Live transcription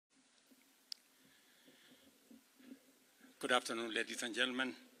Good afternoon, ladies and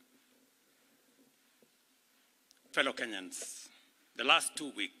gentlemen. Fellow Kenyans, the last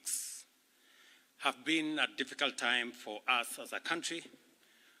 2 weeks have been a difficult time for us as a country,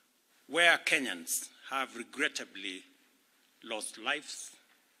 where Kenyans have regrettably lost lives,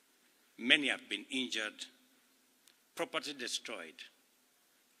 many have been injured, property destroyed,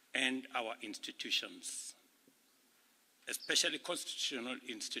 and our institutions, especially constitutional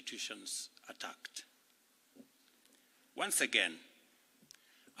institutions, attacked. Once again,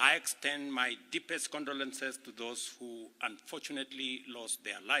 I extend my deepest condolences to those who unfortunately lost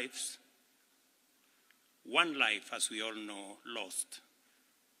their lives. One life, as we all know, lost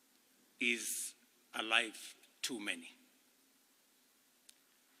is a life too many.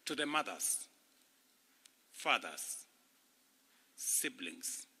 To the mothers, fathers,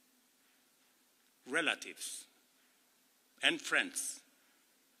 siblings, relatives, and friends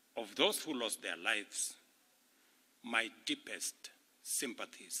of those who lost their lives, my deepest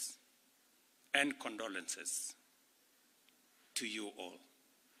sympathies and condolences to you all.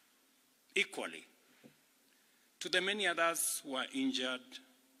 Equally, to the many others who are injured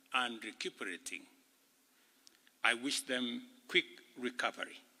and recuperating, I wish them quick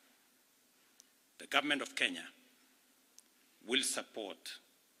recovery. The government of Kenya will support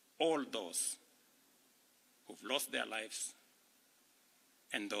all those who've lost their lives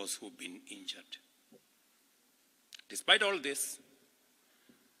and those who've been injured. Despite all this,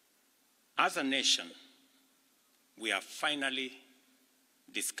 as a nation, we are finally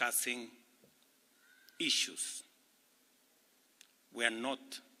discussing issues. We are not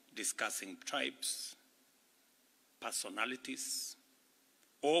discussing tribes, personalities,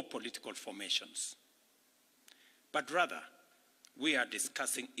 or political formations, but rather we are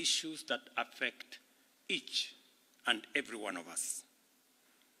discussing issues that affect each and every one of us.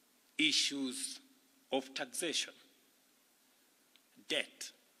 Issues of taxation,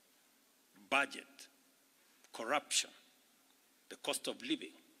 debt, budget, corruption, the cost of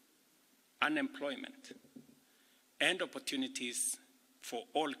living, unemployment, and opportunities for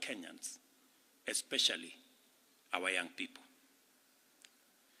all Kenyans, especially our young people.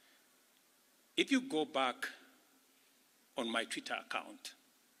 If you go back on my Twitter account,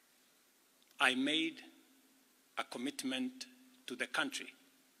 I made a commitment to the country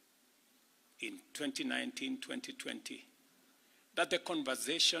in 2019-2020 that the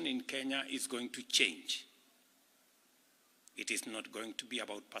conversation in Kenya is going to change. It is not going to be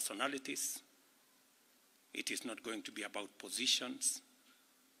about personalities. It is not going to be about positions.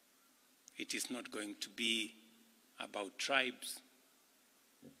 It is not going to be about tribes.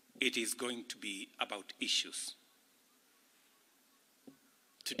 It is going to be about issues.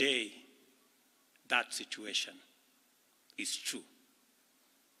 Today, that situation is true,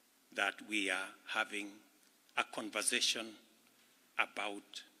 that we are having a conversation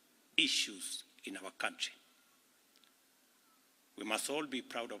about issues in our country. We must all be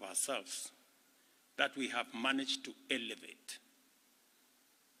proud of ourselves that we have managed to elevate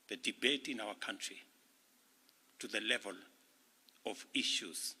the debate in our country to the level of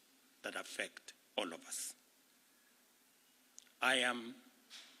issues that affect all of us. I am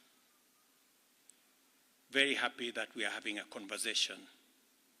very happy that we are having a conversation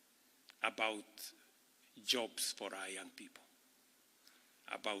about jobs for our young people,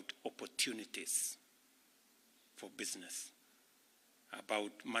 about opportunities for business,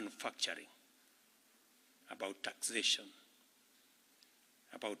 about manufacturing, about taxation,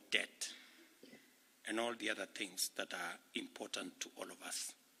 about debt, and all the other things that are important to all of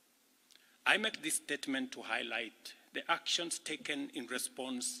us. I make this statement to highlight the actions taken in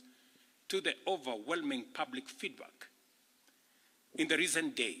response to the overwhelming public feedback in the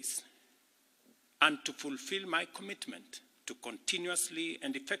recent days, and to fulfill my commitment to continuously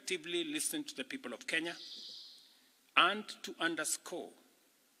and effectively listen to the people of Kenya, and to underscore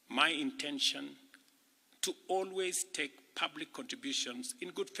my intention to always take public contributions in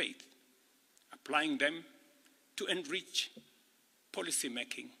good faith, applying them to enrich policy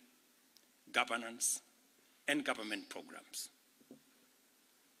making, governance, and government programs.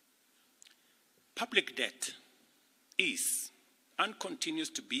 Public debt is and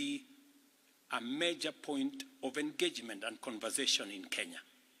continues to be a major point of engagement and conversation in Kenya.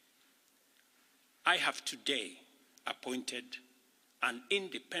 I have today appointed an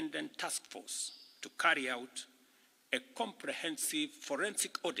independent task force to carry out a comprehensive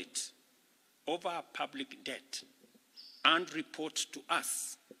forensic audit of our public debt and report to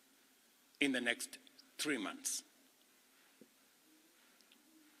us in the next 3 months.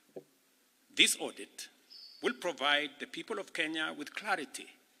 This audit will provide the people of Kenya with clarity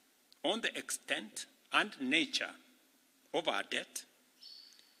on the extent and nature of our debt,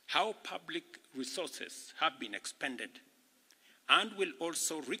 how public resources have been expended, and will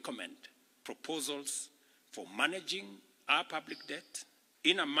also recommend proposals for managing our public debt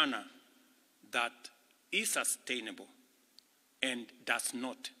in a manner that is sustainable and does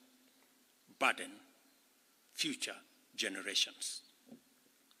not burden future generations.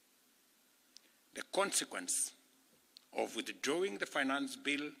 The consequence of withdrawing the finance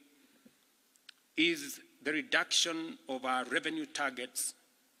bill is the reduction of our revenue targets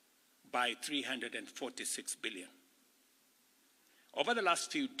by 346 billion. Over the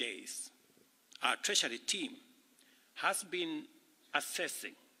last few days, our Treasury team has been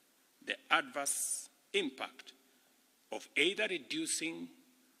assessing the adverse impact of either reducing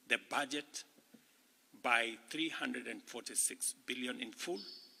the budget by 346 billion in full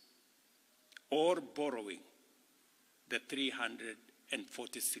or borrowing the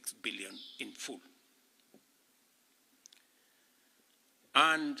 346 billion in full.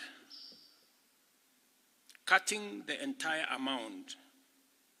 And cutting the entire amount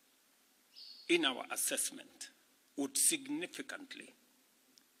in our assessment would significantly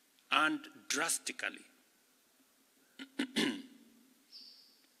and drastically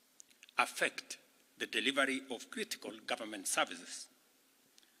affect the delivery of critical government services,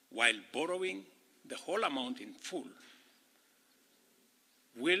 while borrowing the whole amount in full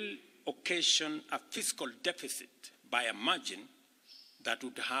will occasion a fiscal deficit by a margin that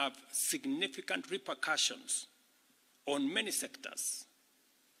would have significant repercussions on many sectors,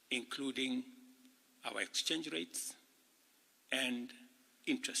 including our exchange rates and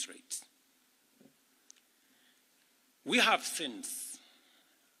interest rates. We have since,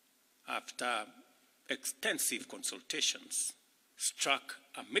 after extensive consultations, struck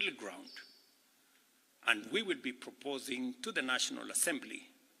a middle ground, and we will be proposing to the National Assembly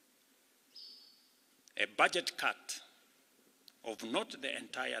a budget cut of not the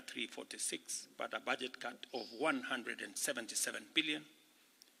entire 346, but a budget cut of 177 billion,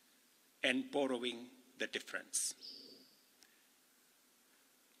 and borrowing the difference.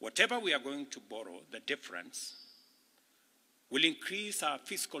 Whatever we are going to borrow, the difference, will increase our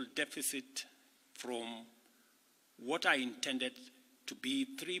fiscal deficit from what I intended to be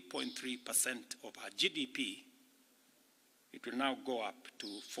 3.3% of our GDP. It will now go up to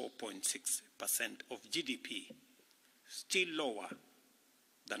 4.6% of GDP, still lower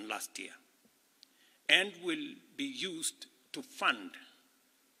than last year, and will be used to fund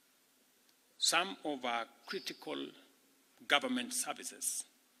some of our critical government services.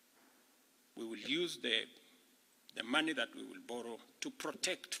 We will use the money that we will borrow to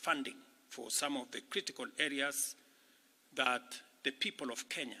protect funding for some of the critical areas that the people of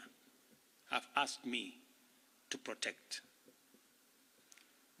Kenya have asked me to protect.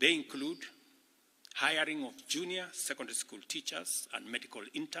 They include hiring of junior secondary school teachers and medical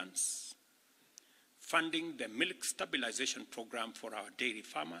interns, funding the milk stabilization program for our dairy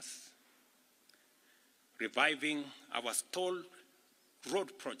farmers, reviving our stalled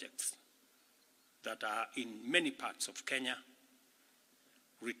road projects that are in many parts of Kenya,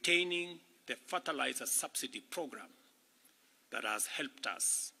 retaining the fertilizer subsidy program that has helped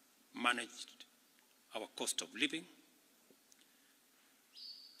us manage our cost of living,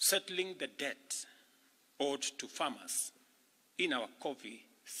 settling the debt owed to farmers in our coffee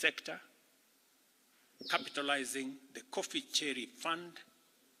sector, capitalizing the coffee cherry fund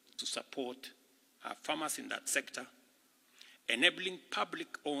to support our farmers in that sector, enabling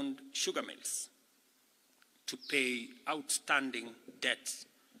public-owned sugar mills to pay outstanding debts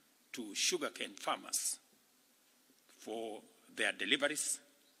to sugarcane farmers for their deliveries,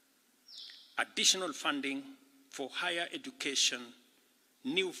 additional funding for higher education,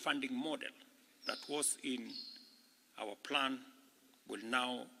 new funding model that was in our plan will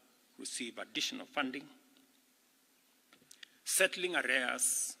now receive additional funding, settling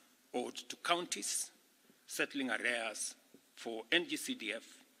arrears owed to counties, settling arrears for NGCDF,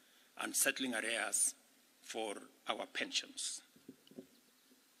 and settling arrears for our pensions.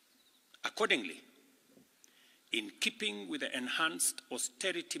 Accordingly, in keeping with the enhanced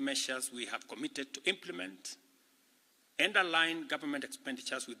austerity measures we have committed to implement and align government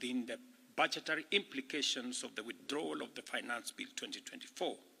expenditures within the budgetary implications of the withdrawal of the Finance Bill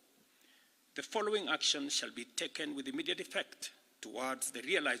 2024, the following actions shall be taken with immediate effect towards the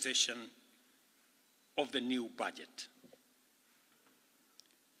realization of the new budget.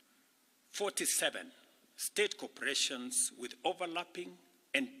 47 state corporations with overlapping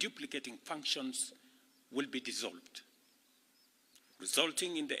and duplicating functions will be dissolved,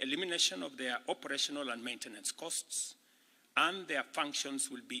 resulting in the elimination of their operational and maintenance costs, and their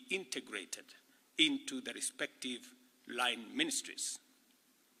functions will be integrated into the respective line ministries.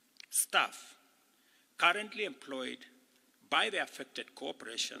 Staff currently employed by the affected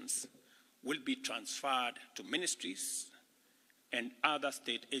corporations will be transferred to ministries and other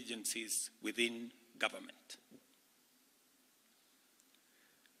state agencies within government.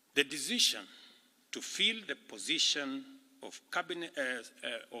 The decision to fill the position of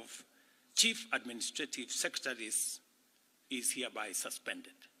chief administrative secretaries is hereby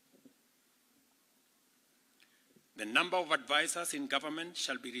suspended. The number of advisors in government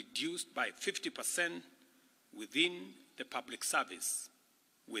shall be reduced by 50% within the public service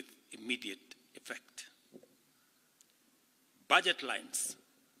with immediate effect. Budget lines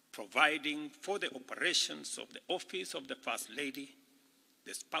providing for the operations of the office of the First Lady,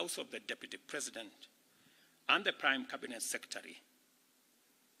 the spouse of the Deputy President, and the Prime Cabinet Secretary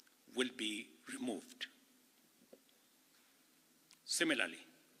will be removed. Similarly,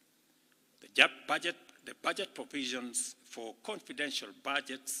 the budget provisions for confidential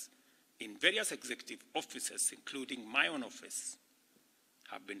budgets in various executive offices, including my own office,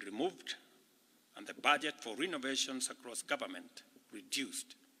 have been removed, and the budget for renovations across government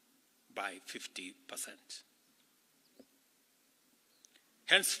reduced by 50%.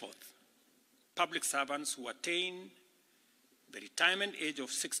 Henceforth, public servants who attain the retirement age of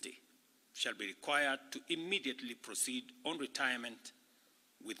 60 shall be required to immediately proceed on retirement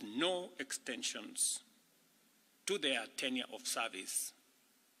with no extensions to their tenure of service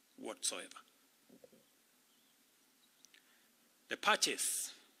whatsoever. The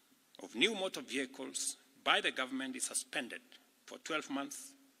purchase of new motor vehicles by the government is suspended for 12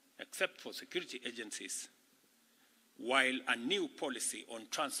 months, except for security agencies, while a new policy on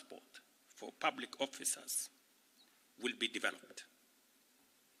transport for public officers will be developed.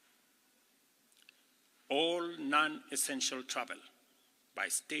 All non-essential travel by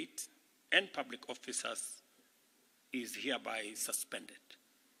state and public officers is hereby suspended.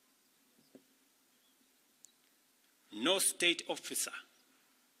 No state officer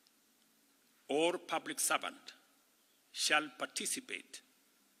or public servant shall participate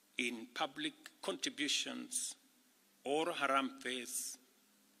in public contributions or haram phase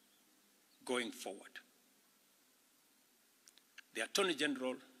going forward. The Attorney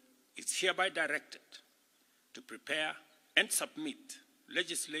General is hereby directed to prepare and submit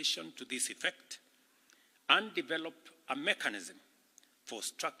legislation to this effect and develop a mechanism for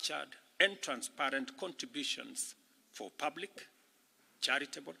structured and transparent contributions for public,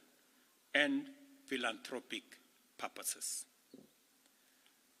 charitable, and philanthropic purposes.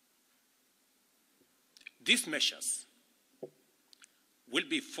 These measures will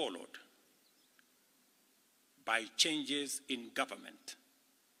be followed by changes in government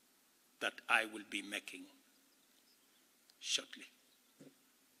that I will be making shortly.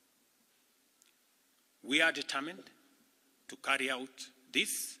 We are determined to carry out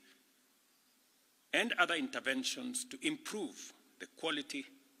this and other interventions to improve the quality,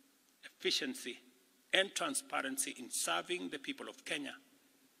 efficiency, and transparency in serving the people of Kenya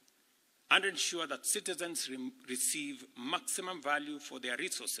and ensure that citizens receive maximum value for their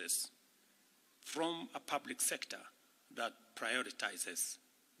resources from a public sector that prioritizes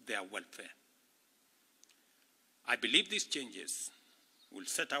their welfare. I believe these changes will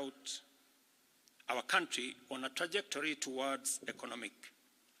set out our country on a trajectory towards economic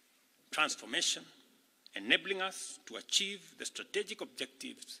transformation, enabling us to achieve the strategic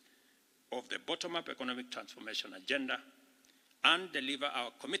objectives of the bottom-up economic transformation agenda and deliver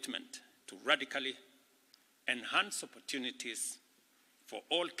our commitment to radically enhance opportunities for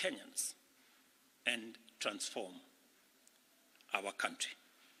all Kenyans and transform our country.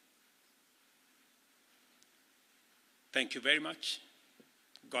 Thank you very much.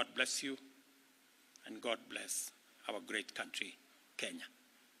 God bless you, and God bless our great country, Kenya.